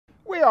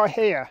We are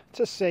here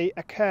to see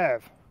a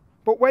curve,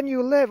 but when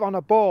you live on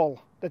a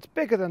ball that's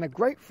bigger than a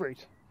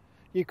grapefruit,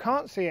 you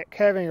can't see it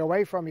curving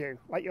away from you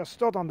like you're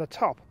stood on the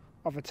top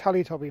of a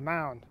Teletubby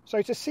mound.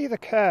 So to see the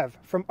curve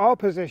from our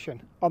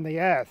position on the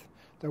earth,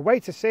 the way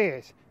to see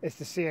it is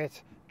to see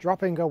it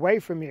dropping away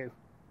from you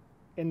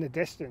in the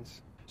distance.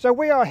 So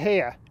we are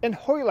here in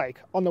Hoylake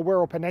on the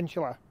Wirral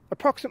Peninsula,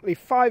 approximately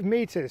 5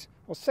 metres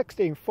or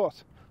 16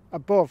 foot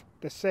above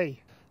the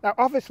sea. Now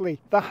obviously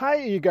the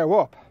higher you go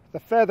up, the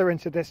further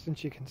into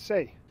distance you can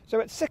see. So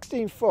at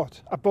 16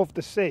 foot above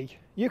the sea,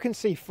 you can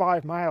see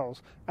 5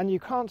 miles and you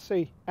can't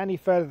see any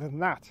further than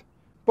that.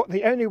 But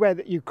the only way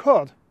that you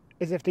could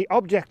is if the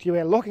object you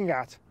were looking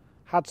at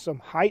had some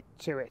height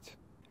to it.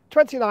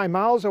 29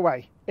 miles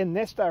away in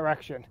this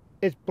direction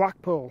is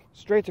Blackpool,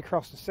 straight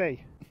across the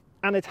sea.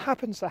 And it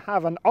happens to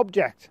have an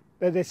object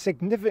that is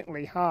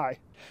significantly high.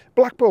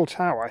 Blackpool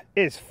Tower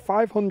is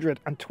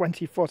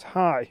 520 foot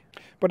high,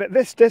 but at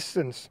this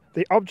distance,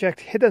 the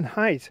object hidden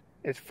height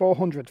is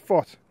 400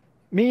 foot,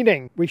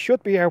 meaning we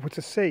should be able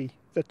to see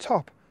the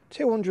top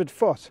 200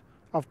 foot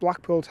of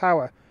Blackpool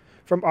Tower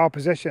from our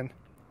position.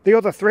 The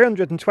other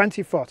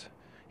 320 foot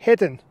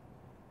hidden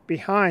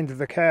behind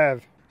the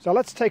curve. So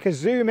let's take a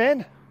zoom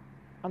in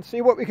and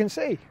see what we can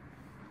see.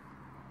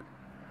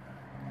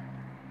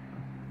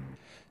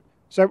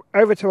 So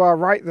over to our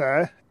right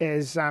there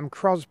is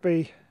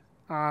Crosby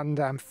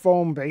and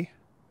Formby,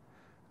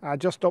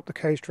 just up the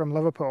coast from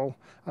Liverpool,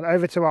 and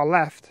over to our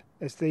left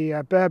is the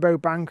Burbo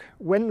Bank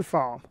wind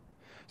farm.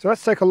 So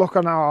let's take a look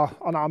on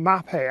our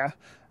map here,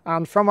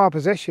 and from our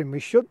position we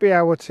should be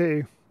able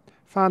to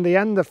find the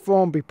end of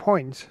Formby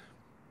Point,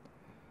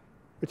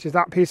 which is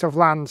that piece of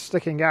land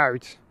sticking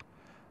out,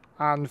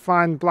 and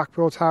find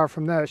Blackpool Tower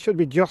from there. It should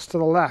be just to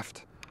the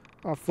left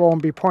of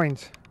Formby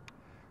Point.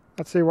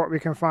 Let's see what we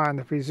can find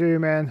if we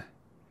zoom in.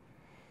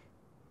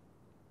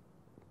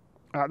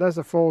 There's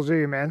a full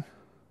zoom in.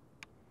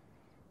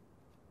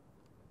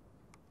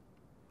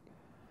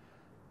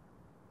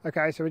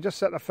 Okay, so we just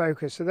set the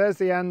focus. So there's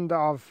the end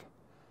of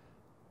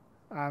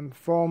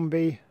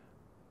Formby,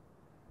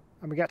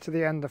 and we get to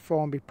the end of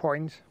Formby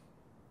Point.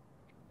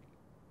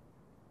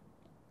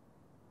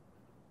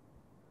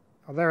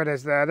 Oh, there it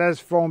is there. There's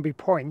Formby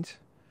Point.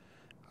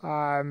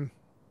 Now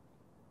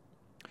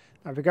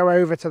if we go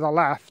over to the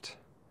left,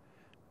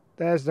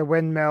 there's the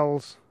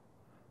windmills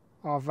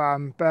of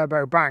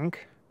Burbo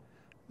Bank,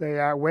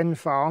 the wind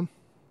farm.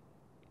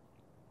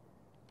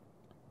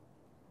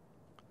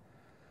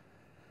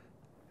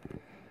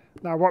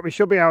 Now what we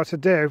should be able to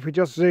do, if we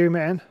just zoom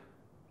in,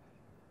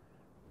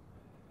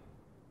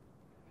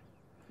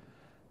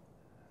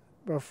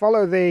 we'll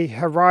follow the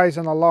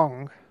horizon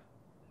along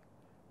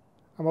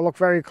and we'll look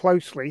very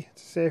closely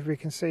to see if we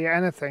can see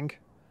anything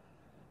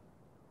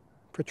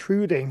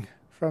protruding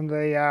from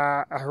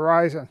the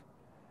horizon.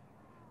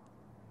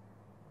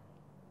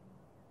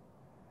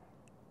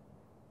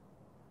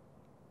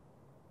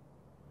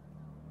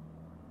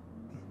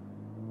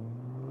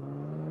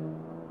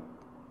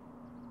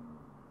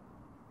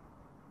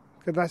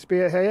 Could that be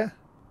it here?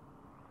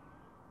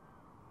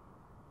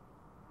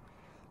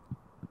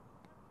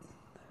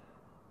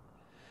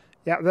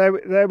 Yeah,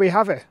 there we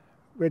have it.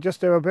 We'll just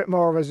do a bit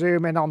more of a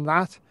zoom in on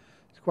that.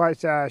 It's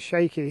quite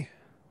shaky.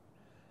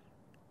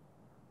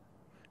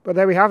 But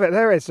there we have it.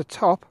 There is the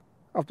top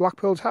of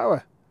Blackpool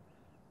Tower.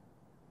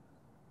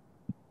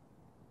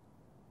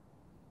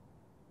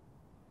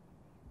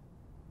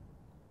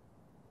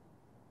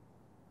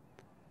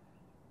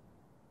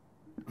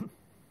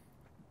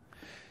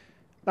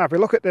 Now if we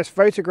look at this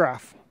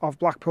photograph of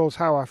Blackpool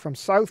Tower from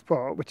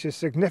Southport, which is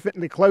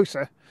significantly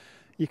closer,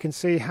 you can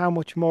see how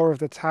much more of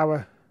the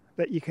tower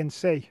that you can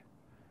see.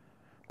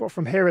 But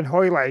from here in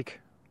Hoylake,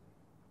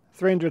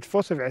 300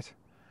 foot of it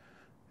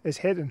is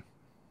hidden.